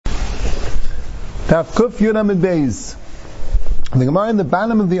Taf Kuf Yud Amid Beis. The Gemara in the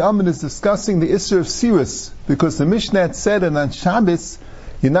bottom of the Amid is discussing the Isser of Sirus, because the Mishnah had said, and on Shabbos,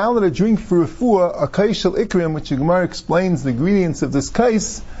 you're not allowed to drink for refuah a kais shel ikrim, which the Gemara explains the ingredients of this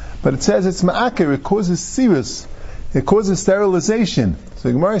kais, but it says it's ma'akir, it causes Sirus, it causes sterilization. So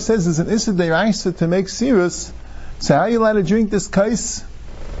the Gemara says there's an Isser Deiraisa to make Sirus, so how are you allowed to drink this kais?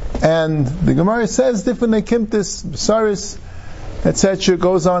 And the Gemara says different ekimtis, saris, etc.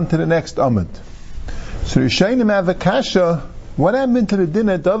 goes on to the next Amid. So Rishayim have a kasha. What happened to the din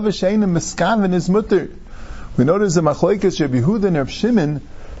that davar she'enim miskaven is mutter? We know there's a machlokes Rabbi Yehuda and Rabbi Shimon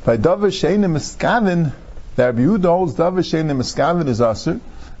by davar she'enim miskaven. That Rabbi Yehuda holds davar she'enim miskaven is aser,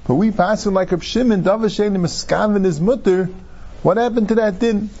 but we pass it like Rabbi Shimon davar she'enim miskaven is mutter. What happened to that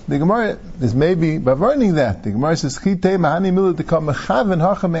din? The Gemara is maybe bavarning that. The Gemara says chitei mahani milah dekam mechaven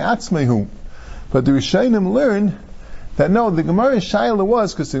hacha me'atzmehu. But the Rishayim learn that no, the Gemara Shaila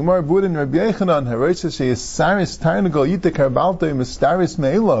was, because the Gemara brought in Rabbi Yechanan, Haroitza she'es saris tarnagol yitek harbalta mistaris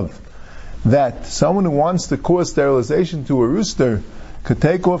me'elov, that someone who wants to cause sterilization to a rooster could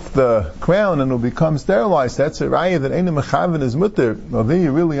take off the crown and it will become sterilized. That's a raya that ain't mechaven is mutter. Well, then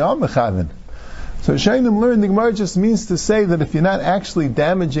you really are mechaven. So Shainim learned the Gemara just means to say that if you're not actually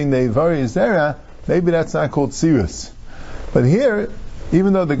damaging the Ivari Zera, maybe that's not called Sirus. But here,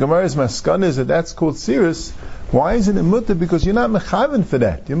 even though the Gemara's maskana is that that's called Sirus, why isn't it mutter? Because you're not mechaven for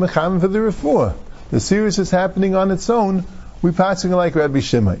that. You're mechaven for the refuah. The Sirus is happening on its own. We're passing like Rabbi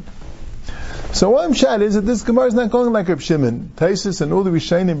Shimon. So what I'm shad is that this Gemara is not going like Rabbi Shimon. Taisus and all the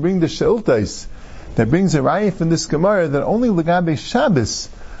Rishayim bring the She'iltais that brings a raya from this Gemara that only Lagabe Shabbos,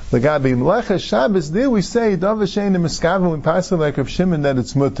 Lagabe Melecha Shabbos, there we say davar she'enim miskaven, we pass like Rabbi Shimon that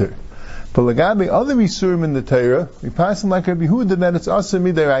it's mutter. But Lagabe other Isurim in the Torah, we pass like Rabbi Yehuda that it's aser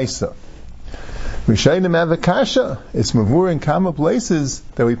midaraisa. Rishayim have a kasha. It's mavur in kama places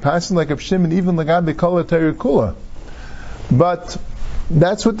that we pass like Rabbi Shimon, even Lagabe kol Torah kula. But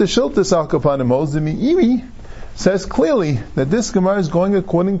that's what the Shiltas al kapanim holds. The Meiri says clearly that this Gemara is going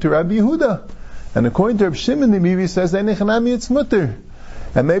according to Rabbi Yehuda, and according to Rabbi Shimon, the Meiri says that nechanami it's mutter.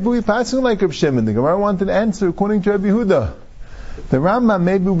 And maybe we passing like Rabbi Shimon. The Gemara wanted to answer according to Rabbi Yehuda. The Rambam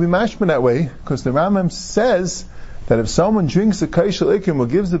maybe will be mashma that way, because the Rambam says that if someone drinks a kais shel ikrim or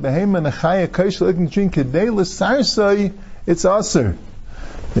gives the behemoth a chaya kais shel ikrim drink kedei l'sarsai, it's aser.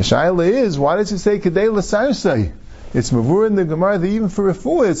 The shaila is, why does it say kedei l'sarsai? It's mavur in the Gemara that even for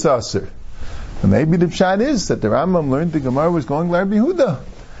refuah it's aser. And maybe the pshat is that the Rambam learned the Gemara was going like Rabbi Yehuda,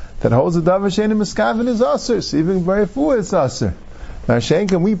 that holds the davar she'enim miskaven is aser, so even for refuah it's aser. Now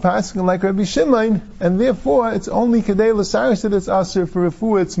Shenken we passing like Rabbi Shimon, and therefore it's only kedei l'sarsai that it's aser, for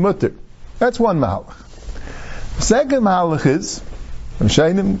refuah it's mutter. That's one mahalach. The second mahalach is,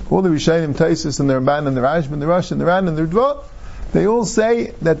 all the Rishayim, Taisus, and the Ramban, and the Rashba, and the Rosh, and the Ran, and the Rdva, they all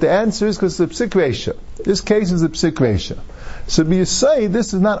say that the answer is because it's a psik reisha. This case is a psik reisha. So you say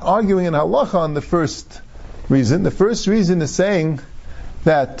this is not arguing in halacha on the first reason. The first reason is saying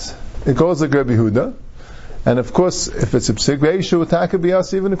that it goes like Rabbi Yehuda, and of course, if it's a psik reisha, it would be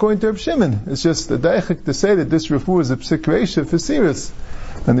us even according to Rabbi Shimon. It's just a daichik to say that this refuah is a psik reisha for Sirus.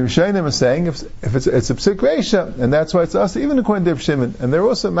 And the Rishayim are saying if it's a psik reisha, and that's why it's us even according to Rabbi Shimon. And they're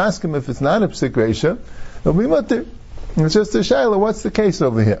also masking if it's not a psik reisha, it'll be mutter. It's just a shayla, what's the case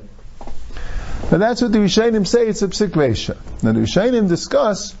over here? But that's what the Rishayim say, it's a psik reisha. Now the Rishayim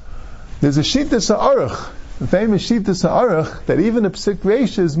discuss, there's a shita sa'aruch, the famous shita sa'aruch, that even a psik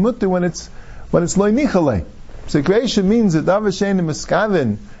reisha is mutter when it's loy nichalei. Psik reisha means that davar she'enim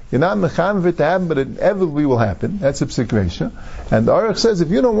miskaven, you're not mechaven for it to happen, but it inevitably will happen. That's a psik reisha. And the Aruch says, if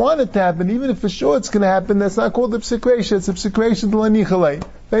you don't want it to happen, even if for sure it's going to happen, that's not called a psik reisha, it's a psik reisha to l'nichalei.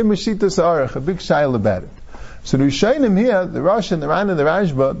 Famous shitas Aruch, a big shail about it. So the Rishayim here, the Rosh and the Ran and the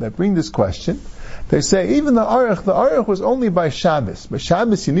Rashba, that bring this question, they say, even the Aruch was only by Shabbos. By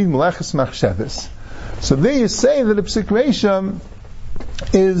Shabbos you need melechas machshavos. So there you say that a psik reisha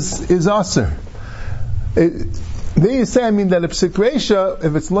is aser. There you say, that a psik reisha,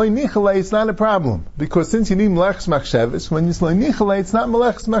 if it's loy nichalei, it's not a problem. Because since you need melechas machshavos, when it's loy nichalei, it's not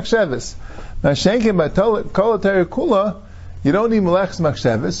melechas machshavos. Now, shenken by kol Torah kula, you don't need melechas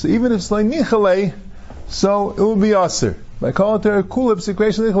machshavos, so even if it's loy nichalei, so it will be aser. By kol Torah kula, psik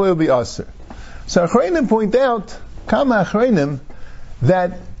reisha nichalei will be aser. So Achreinim point out, Kama Achreinim,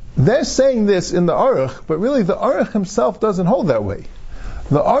 that they're saying this in the Aruch, but really the Aruch himself doesn't hold that way.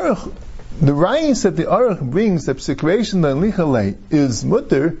 The Aruch, the rayis that the Aruch brings, that psik reisha l'nichalei is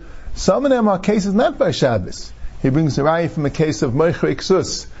mutter, some of them are cases not by Shabbos. He brings a raya from a case of Meicher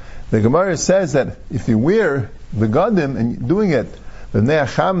Iksus. The Gemara says that if you wear the gadim and you're doing it, you're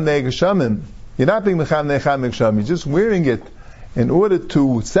not being mecham ne'echam ne'geshamim, you're just wearing it in order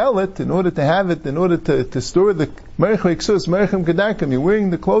to sell it, in order to have it, in order to store the merich eksus, merichem kedarkim, you're wearing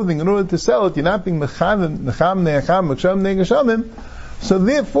the clothing in order to sell it, you're not being mechavim, necham neacham, meksham negashamim, so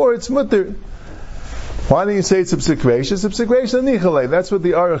therefore it's mutter. Why do you say it's obsecration? It's obsecration nichalei. That's what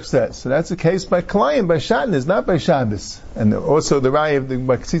the Aruch says. So that's the case by Klayim, by Shatnez, not by Shabbos. And also the Raya of the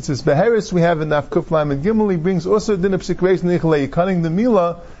Ksitzis Beheris we have in Naf Kuf Lam and Gimel, he brings also din obsecration nichalei. You're cutting the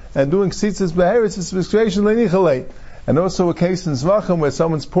Milah and doing Ksitzis Beheris, it's obsecration nichalei. And also a case in Zvachim where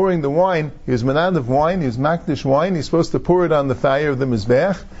someone's pouring the wine, he was manad of wine, he was makdish wine, he's supposed to pour it on the fire of the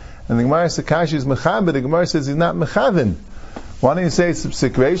Mizbech, and the Gemara Sakashi is mechaber, the Gemara says he's not mechavin. Why don't you say it's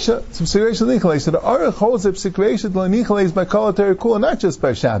obsecration? It's obsecration nichalei. So the Aruch holds obsecration nichalei is by Kol HaTorah, not just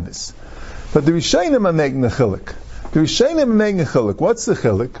by Shabbos. But the Rishonim are making the chiluk. The Rishonim are making a chiluk. What's the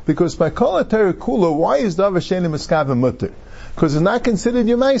chiluk? Because by Kol HaTorah, why is Davar Shein Miskaven mutter? Because it's not considered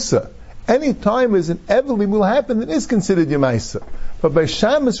Yemaisa. Any time is inevitably will happen, it is considered Yemaisa. But by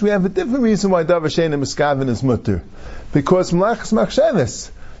Shabbos we have a different reason why Davar Shein Miskaven is mutter. Because Melachas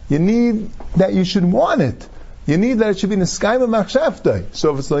Machshavos, you need that you should want it. You need that it should be Neskayma Machshavtoi.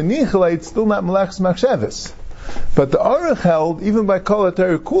 So if it's Nichalei, it's still not Melachas Machshavos. But the Aruch held, even by Kol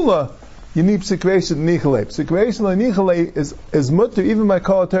HaTorah Kula, you need Psikreisha Nichalei. Psikreisha Nichalei is mutter even by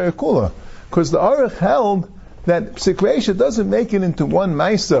Kol HaTorah Kula. Because the Aruch held that Psikreisha doesn't make it into one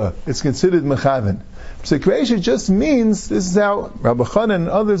Maisa, it's considered Mechavin. Psikreisha just means, this is how Rabbi Chanan and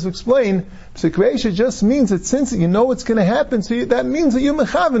others explain, Psikreisha just means that since you know what's going to happen, so that means that you're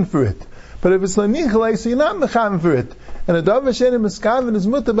Mechavin for it. But if it's Nichalei, so you're not Mechavin for it. And a Davar Shein Miskaven is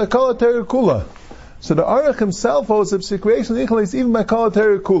mutter by Kol HaTorah Kula. So the Aruch himself holds that Psikreisha Nichalei is even by Kol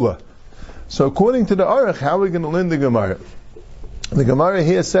HaTorah Kula. So according to the Aruch, how are we going to learn the Gemara? The Gemara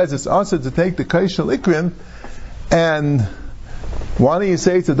here says it's also to take the Kaishal Ikrim, and why don't you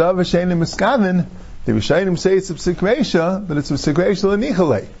say it's a Davar Shein Miskaven? The Rishonim say it's a Psikreisha, but it's a Psikreisha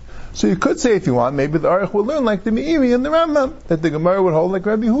Nichalei. So you could say, if you want, maybe the Aruch will learn like the Meiri and the Rambam, that the Gemara would hold like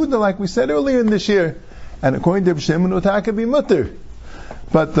Rabbi Huda, like we said earlier in this year. And according to Rabbi Shimon, Utaka be mutter.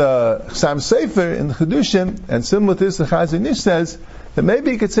 But the Chassam Sofer in the Chedushim, and similar to this, the Chazon Ish says that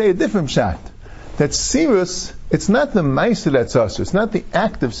maybe you could say a different shot. That Sirus, it's not the Maisa that's Asur, it's not the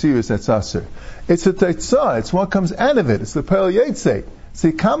act of Sirus that's Asur. It's the Teitzah, it's what comes out of it, it's the Pearl Yetzei. It's the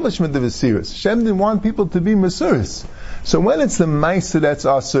accomplishment of a Sirus. Hashem didn't want people to be Masuris. So when it's the Maisa that's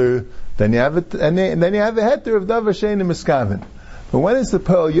Asur, then you have it, and then you have a heter of Davar Shein Miskaven. But when it's the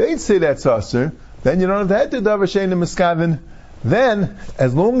Pearl Yetzei that's Asur, then you don't have the heter Davar Shein Miskaven. Then,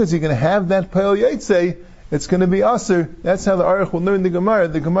 as long as you're going to have that Pearl Yetzei, it's going to be Asur. That's how the Aruch will learn the Gemara.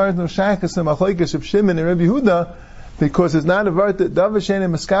 The Gemara is no Shachas and Machlokes of Shimon and Rabbi Huda, because it's not a vart that Davar Shein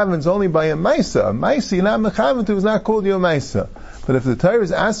Miskaven is only by a Maisa. A Maisa you're not Mechaven to is not called your Maisa. But if the Torah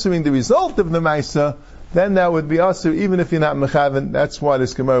is answering the result of the Maisa, then that would be Asur, even if you're not Mechaven. That's why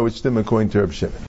this Gemara which stem according to Reb Shimon.